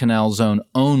Suez Canal zone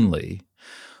only.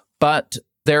 But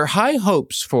their high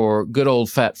hopes for good old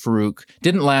Fat Farouk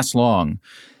didn't last long.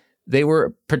 They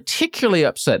were particularly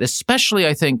upset, especially,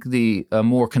 I think, the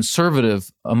more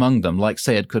conservative among them, like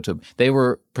Sayyid Qutb. They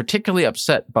were particularly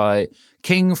upset by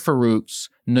King Farouk's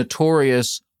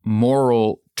notorious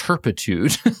moral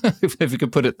turpitude, if you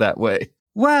could put it that way.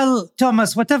 Well,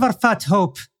 Thomas, whatever fat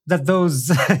hope that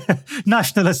those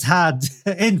nationalists had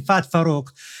in Fat Farouk,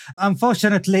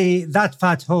 unfortunately, that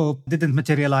fat hope didn't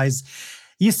materialize.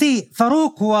 You see,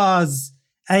 Farouk was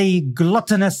a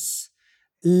gluttonous,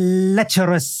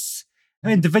 lecherous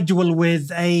individual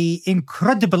with an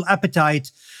incredible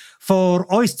appetite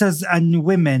for oysters and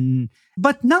women.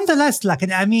 But nonetheless,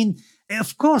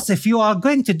 of course, if you are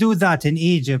going to do that in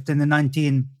Egypt in the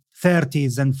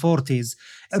 1930s and 40s,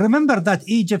 remember that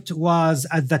Egypt was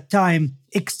at that time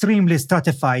extremely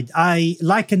stratified. I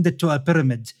likened it to a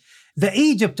pyramid. The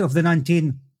Egypt of the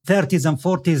 1930s and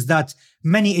 40s that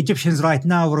many Egyptians right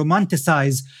now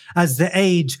romanticize as the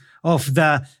age of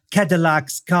the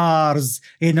Cadillacs, cars,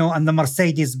 and the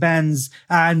Mercedes-Benz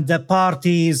and the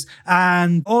parties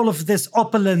and all of this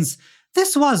opulence.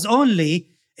 This was only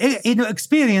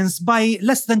experienced by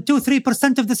less than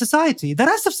 2-3% of the society. The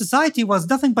rest of society was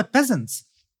nothing but peasants.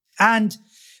 And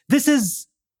this is,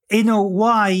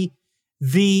 why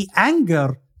the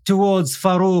anger towards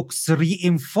Farouk's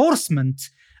reinforcement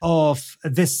of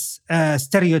this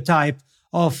stereotype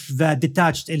of the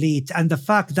detached elite and the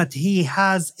fact that he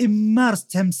has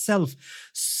immersed himself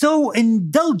so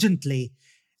indulgently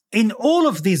in all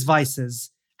of these vices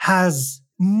has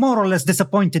more or less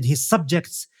disappointed his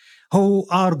subjects, who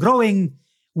are growing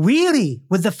weary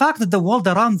with the fact that the world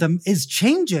around them is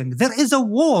changing. There is a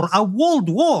world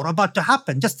war about to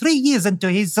happen. Just 3 years into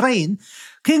his reign,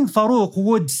 King Farouk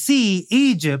would see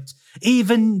Egypt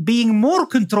even being more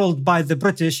controlled by the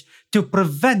British to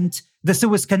prevent the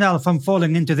Suez Canal from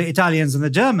falling into the Italians and the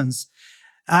Germans.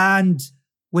 And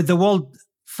with the world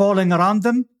falling around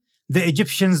them, the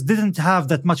Egyptians didn't have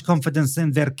that much confidence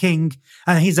in their king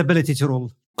and his ability to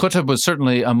rule. Qutb was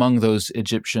certainly among those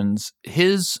Egyptians.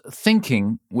 His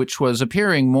thinking, which was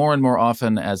appearing more and more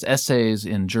often as essays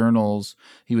in journals,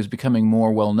 he was becoming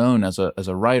more well known as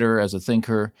a writer, as a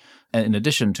thinker, in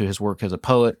addition to his work as a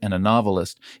poet and a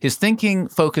novelist. His thinking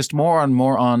focused more and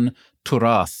more on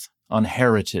turath, on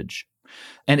heritage.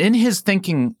 And in his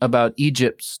thinking about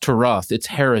Egypt's turath, its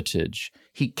heritage,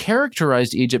 he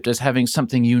characterized Egypt as having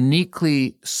something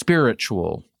uniquely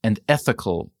spiritual and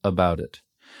ethical about it.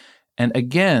 And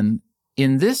again,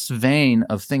 in this vein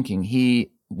of thinking,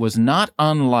 he was not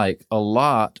unlike a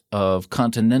lot of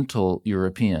continental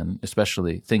European,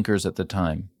 especially thinkers at the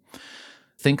time.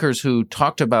 Thinkers who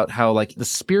talked about how, the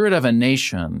spirit of a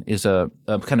nation is a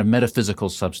kind of metaphysical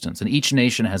substance, and each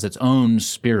nation has its own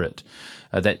spirit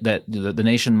that the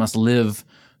nation must live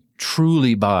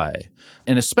truly by.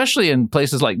 And especially in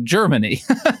places like Germany,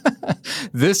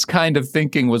 this kind of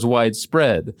thinking was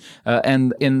widespread.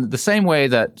 And in the same way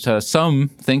that some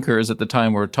thinkers at the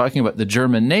time were talking about the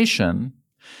German nation,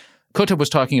 Qutb was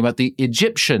talking about the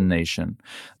Egyptian nation.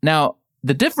 Now,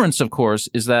 the difference, of course,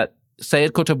 is that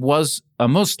Sayyid Qutb was a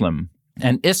Muslim,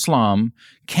 and Islam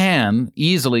can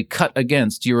easily cut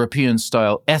against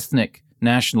European-style ethnic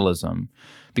nationalism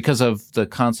because of the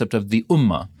concept of the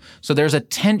ummah. So there's a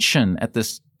tension at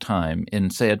this time in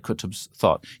Sayyid Qutb's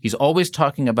thought. He's always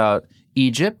talking about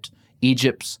Egypt,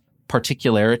 Egypt's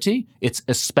particularity, its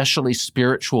especially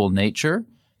spiritual nature.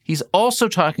 He's also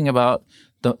talking about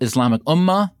the Islamic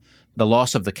ummah, the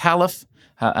loss of the caliph,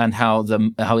 and how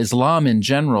Islam in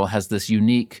general has this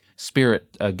unique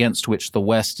spirit against which the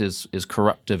West is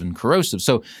corruptive and corrosive.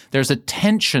 So there's a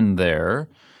tension there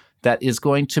that is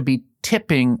going to be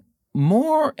tipping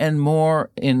more and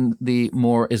more in the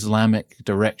more Islamic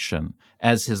direction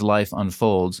as his life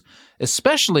unfolds,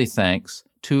 especially thanks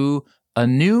to a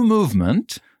new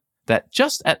movement that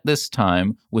just at this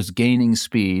time was gaining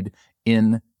speed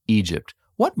in Egypt.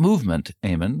 What movement,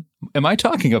 Eamon, am I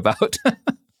talking about?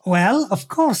 Well, of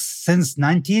course, since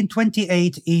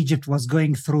 1928, Egypt was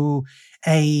going through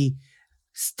a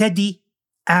steady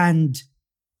and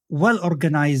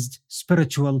well-organized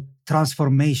spiritual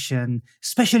transformation,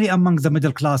 especially among the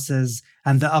middle classes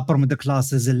and the upper middle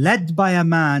classes, led by a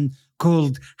man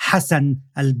called Hassan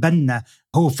al-Banna,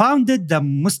 who founded the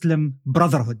Muslim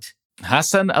Brotherhood.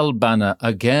 Hassan al-Banna.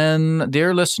 Again,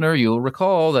 dear listener, you'll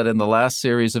recall that in the last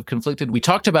series of Conflicted, we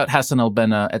talked about Hassan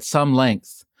al-Banna at some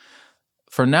length.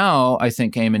 For now, I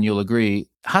think, Eamon, you'll agree,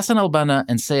 Hassan al-Banna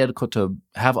and Sayyid Qutb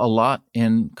have a lot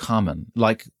in common.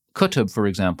 Like Qutb, for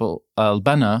example,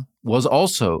 al-Banna was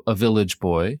also a village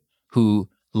boy who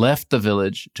left the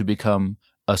village to become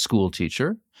a school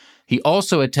teacher. He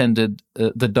also attended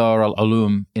the Dar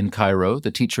al-Ulum in Cairo,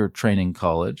 the teacher training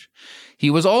college. He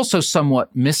was also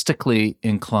somewhat mystically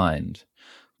inclined.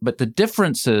 But the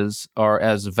differences are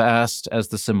as vast as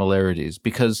the similarities,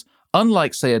 because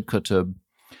unlike Sayyid Qutb,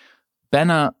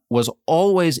 Banna was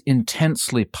always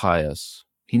intensely pious.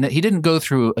 He didn't go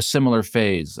through a similar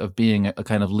phase of being a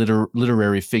kind of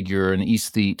literary figure, an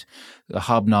aesthete,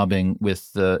 hobnobbing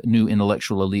with the new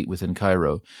intellectual elite within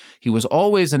Cairo. He was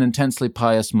always an intensely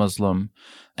pious Muslim,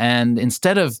 and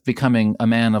instead of becoming a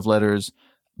man of letters,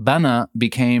 Banna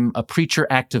became a preacher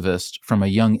activist from a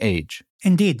young age.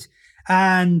 Indeed.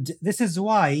 And this is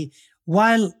why,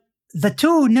 while the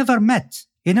two never met,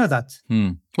 you know that.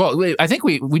 Well, I think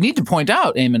we need to point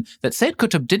out, Eamon, that Sayyid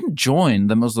Qutb didn't join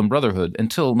the Muslim Brotherhood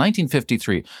until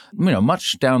 1953,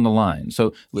 much down the line.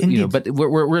 So, but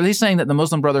we're at least saying that the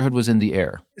Muslim Brotherhood was in the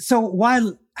air. So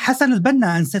while Hassan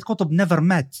al-Banna and Sayyid Qutb never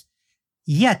met,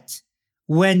 yet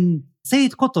when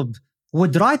Sayyid Qutb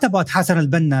would write about Hassan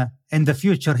al-Banna in the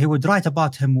future, he would write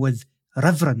about him with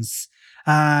reverence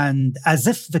and as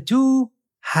if the two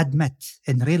had met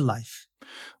in real life.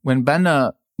 When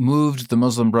Banna moved the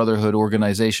Muslim Brotherhood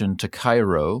organization to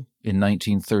Cairo in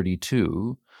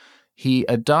 1932, he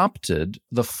adopted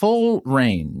the full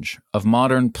range of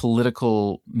modern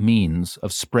political means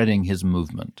of spreading his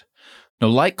movement. Now,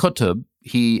 like Qutb,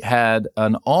 he had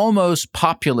an almost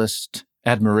populist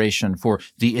admiration for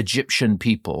the Egyptian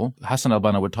people. Hassan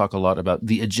al-Banna would talk a lot about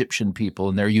the Egyptian people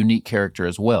and their unique character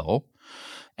as well.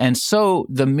 And so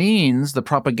the means, the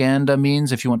propaganda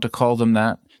means, if you want to call them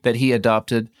that he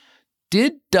adopted,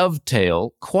 did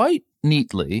dovetail quite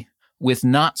neatly with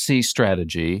Nazi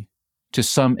strategy to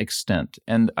some extent.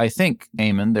 And I think,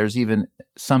 Eamon, there's even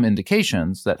some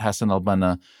indications that Hassan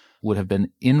al-Banna would have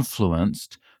been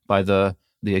influenced by the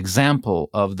example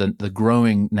of the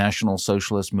growing National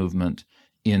Socialist movement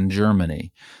in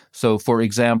Germany. So, for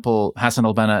example, Hassan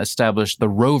al-Banna established the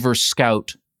Rover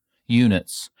Scout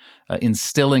units,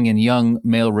 instilling in young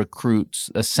male recruits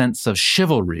a sense of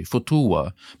chivalry,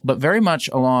 futuwa, but very much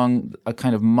along a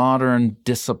kind of modern,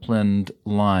 disciplined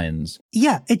lines.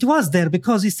 Yeah, it was there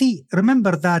because, you see,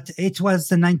 remember that it was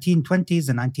the 1920s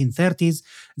and 1930s.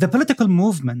 The political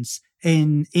movements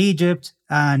in Egypt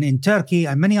and in Turkey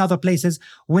and many other places,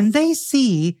 when they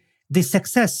see the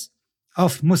success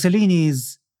of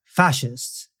Mussolini's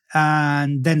fascists,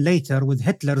 and then later with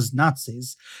Hitler's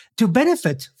Nazis, to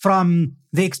benefit from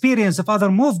the experience of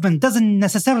other movements doesn't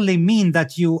necessarily mean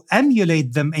that you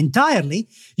emulate them entirely.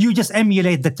 You just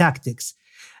emulate the tactics.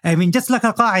 I mean, just like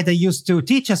Al-Qaeda used to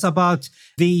teach us about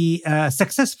the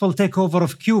successful takeover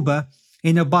of Cuba,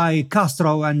 by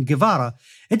Castro and Guevara.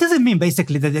 It doesn't mean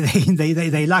basically that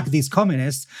they like these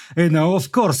communists,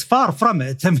 of course, far from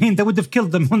it. I mean, they would have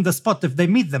killed them on the spot if they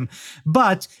meet them.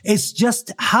 But it's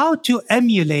just how to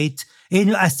emulate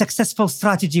a successful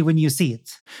strategy when you see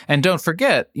it. And don't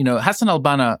forget, Hassan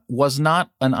al-Banna was not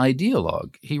an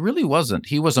ideologue. He really wasn't.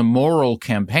 He was a moral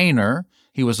campaigner.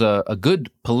 He was a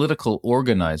good political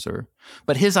organizer.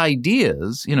 But his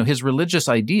ideas, his religious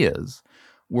ideas,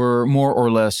 were more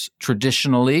or less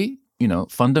traditionally,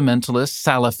 fundamentalist,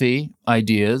 Salafi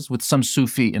ideas with some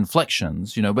Sufi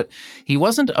inflections, but he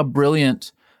wasn't a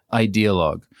brilliant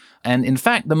ideologue. And in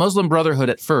fact, the Muslim Brotherhood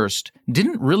at first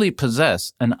didn't really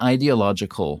possess an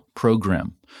ideological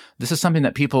program. This is something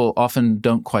that people often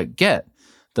don't quite get.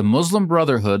 The Muslim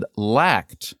Brotherhood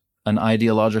lacked an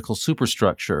ideological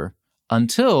superstructure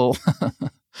until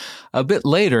a bit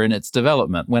later in its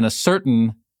development, when a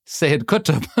certain Sayyid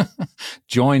Qutb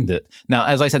joined it. Now,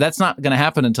 as I said, that's not going to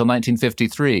happen until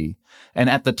 1953. And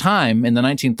at the time, in the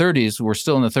 1930s, we're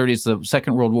still in the 30s, the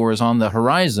Second World War is on the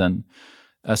horizon.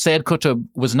 Sayyid Qutb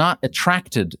was not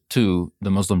attracted to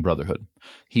the Muslim Brotherhood.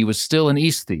 He was still an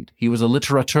aesthete. He was a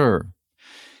litterateur.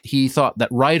 He thought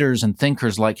that writers and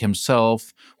thinkers like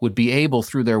himself would be able,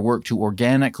 through their work, to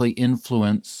organically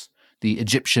influence the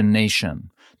Egyptian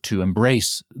nation, to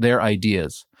embrace their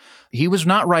ideas. He was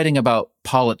not writing about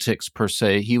politics per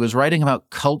se. He was writing about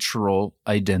cultural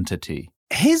identity.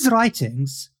 His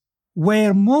writings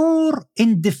were more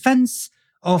in defense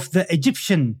of the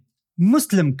Egyptian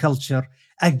Muslim culture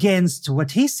against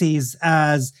what he sees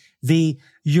as the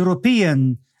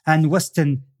European and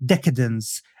Western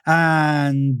decadence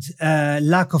and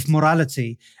lack of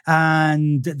morality,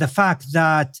 and the fact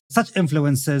that such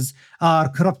influences are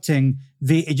corrupting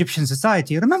the Egyptian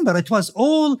society. Remember, it was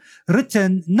all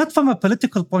written not from a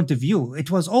political point of view.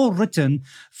 It was all written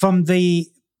from the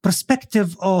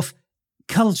perspective of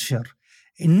culture,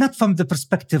 not from the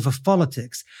perspective of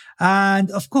politics.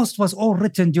 And of course, it was all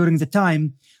written during the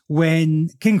time when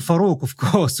King Farouk, of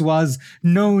course, was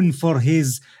known for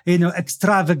his,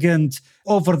 extravagant,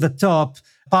 over-the-top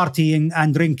partying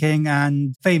and drinking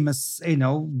and famous,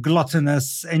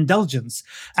 gluttonous indulgence.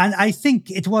 And I think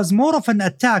it was more of an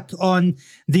attack on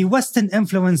the Western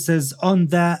influences on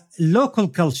the local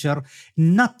culture,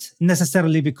 not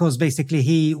necessarily because basically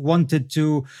he wanted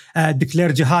to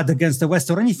declare jihad against the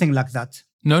West or anything like that.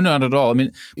 No, not at all. I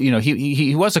mean,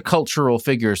 he was a cultural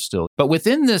figure still. But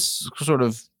within this sort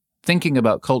of thinking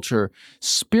about culture,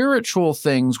 spiritual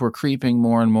things were creeping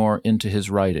more and more into his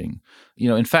writing.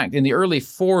 In fact, in the early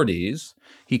 40s,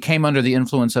 he came under the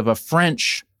influence of a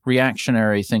French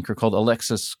reactionary thinker called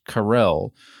Alexis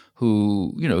Carrel,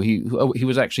 who, he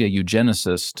was actually a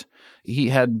eugenicist. He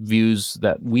had views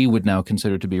that we would now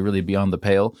consider to be really beyond the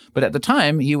pale. But at the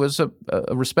time, he was a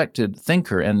respected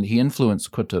thinker, and he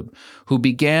influenced Qutb, who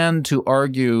began to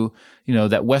argue,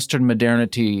 that Western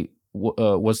modernity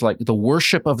was like the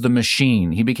worship of the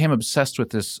machine. He became obsessed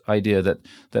with this idea that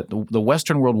the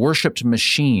Western world worshipped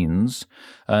machines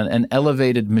and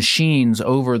elevated machines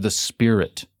over the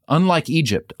spirit. Unlike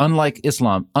Egypt, unlike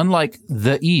Islam, unlike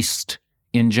the East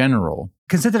in general.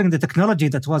 Considering the technology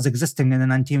that was existing in the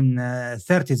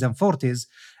 1930s and 40s,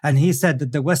 and he said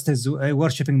that the West is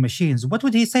worshipping machines, what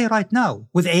would he say right now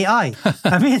with AI?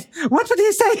 I mean, what would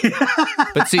he say?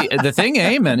 But see, the thing,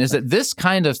 Ayman, is that this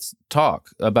kind of talk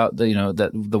about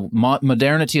that the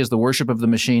modernity is the worship of the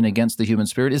machine against the human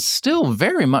spirit is still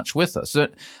very much with us. So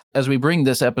as we bring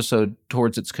this episode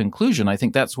towards its conclusion, I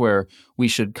think that's where we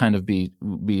should kind of be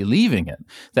leaving it.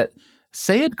 That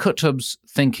Sayyid Qutb's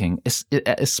thinking,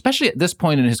 especially at this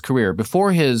point in his career,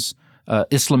 before his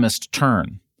Islamist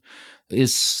turn,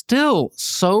 is still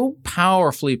so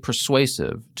powerfully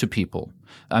persuasive to people.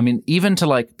 I mean, even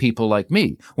to people like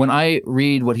me. When I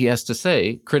read what he has to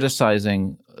say,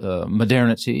 criticizing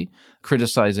modernity,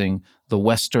 criticizing the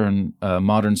Western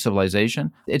modern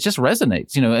civilization, it just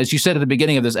resonates. As you said at the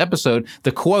beginning of this episode,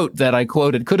 the quote that I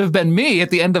quoted could have been me at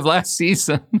the end of last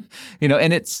season.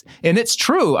 And it's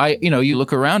true. You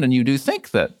look around and you do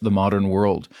think that the modern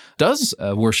world does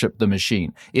worship the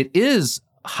machine. It is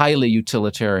highly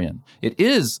utilitarian. It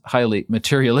is highly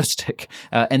materialistic.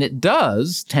 And it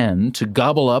does tend to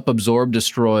gobble up, absorb,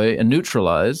 destroy, and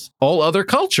neutralize all other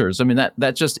cultures. I mean,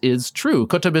 that just is true.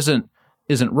 Qutb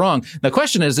isn't wrong. The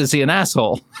question is he an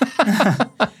asshole?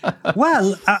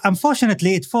 Well,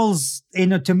 unfortunately, it falls,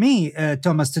 to me,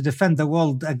 Thomas, to defend the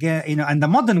world again, and the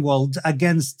modern world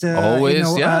against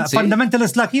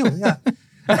fundamentalists like you. Yeah.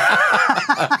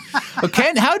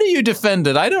 Okay, how do you defend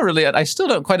it? I still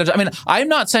don't quite understand. I mean, I'm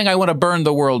not saying I want to burn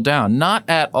the world down. Not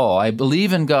at all. I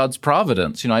believe in God's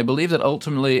providence. I believe that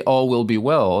ultimately all will be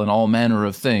well and all manner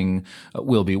of thing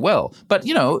will be well. But,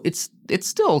 it's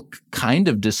still kind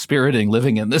of dispiriting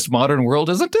living in this modern world,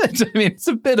 isn't it? I mean, it's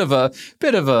a bit of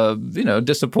a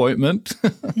disappointment.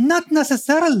 Not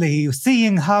necessarily.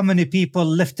 Seeing how many people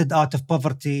lifted out of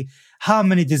poverty, how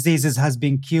many diseases has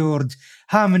been cured,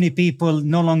 how many people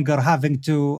no longer having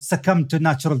to succumb to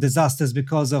natural disasters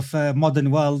because of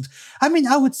modern world. I mean,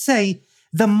 I would say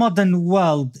the modern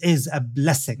world is a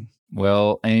blessing.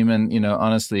 Well, Ayman,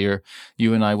 honestly,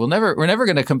 you and I we're never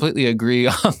going to completely agree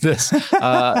on this.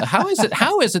 How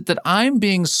is it that I'm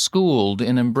being schooled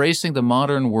in embracing the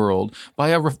modern world by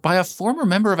a former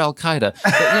member of Al Qaeda?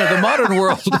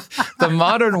 The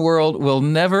modern world will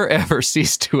never ever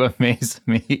cease to amaze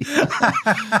me.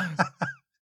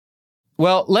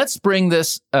 Well, let's bring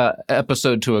this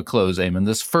episode to a close, Ayman.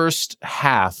 This first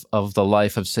half of the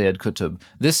life of Sayyid Qutb.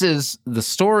 This is the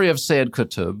story of Sayyid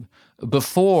Qutb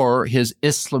before his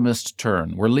Islamist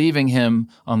turn. We're leaving him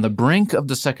on the brink of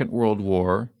the Second World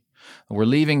War, We're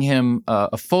leaving him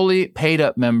a fully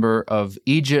paid-up member of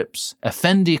Egypt's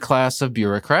Effendi class of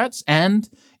bureaucrats and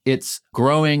its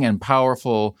growing and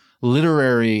powerful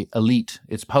literary elite,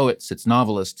 its poets, its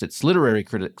novelists, its literary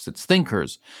critics, its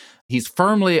thinkers. He's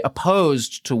firmly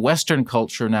opposed to Western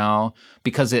culture now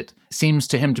because it seems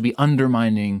to him to be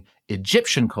undermining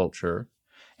Egyptian culture,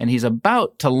 and he's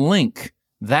about to link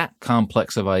that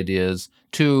complex of ideas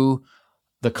to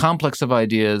the complex of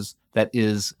ideas that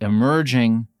is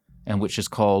emerging and which is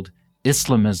called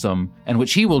Islamism, and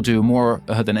which he will do more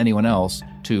than anyone else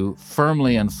to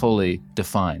firmly and fully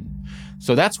define.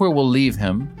 So that's where we'll leave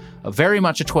him, very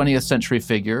much a 20th century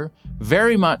figure,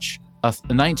 very much a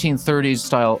 1930s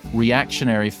style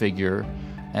reactionary figure.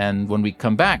 And when we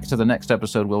come back to the next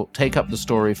episode, we'll take up the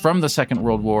story from the Second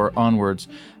World War onwards,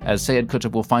 as Sayyid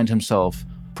Qutb will find himself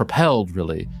propelled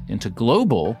really into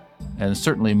global and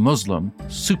certainly Muslim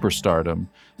superstardom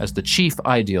as the chief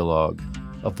ideologue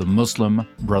of the Muslim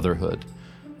Brotherhood.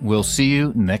 We'll see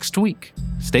you next week.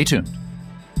 Stay tuned.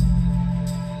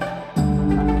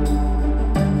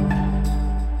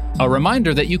 A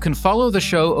reminder that you can follow the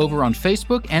show over on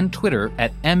Facebook and Twitter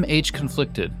at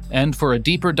MHConflicted. And for a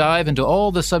deeper dive into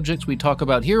all the subjects we talk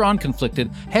about here on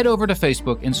Conflicted, head over to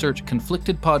Facebook and search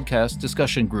Conflicted Podcast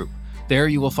Discussion Group. There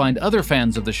you will find other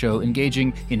fans of the show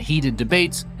engaging in heated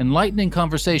debates, enlightening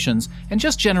conversations, and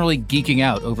just generally geeking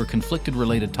out over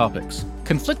conflicted-related topics.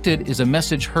 Conflicted is a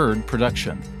Message Heard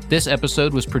production. This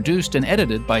episode was produced and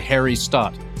edited by Harry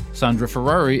Stott. Sandra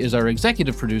Ferrari is our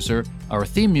executive producer. Our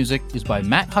theme music is by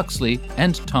Matt Huxley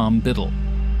and Tom Biddle.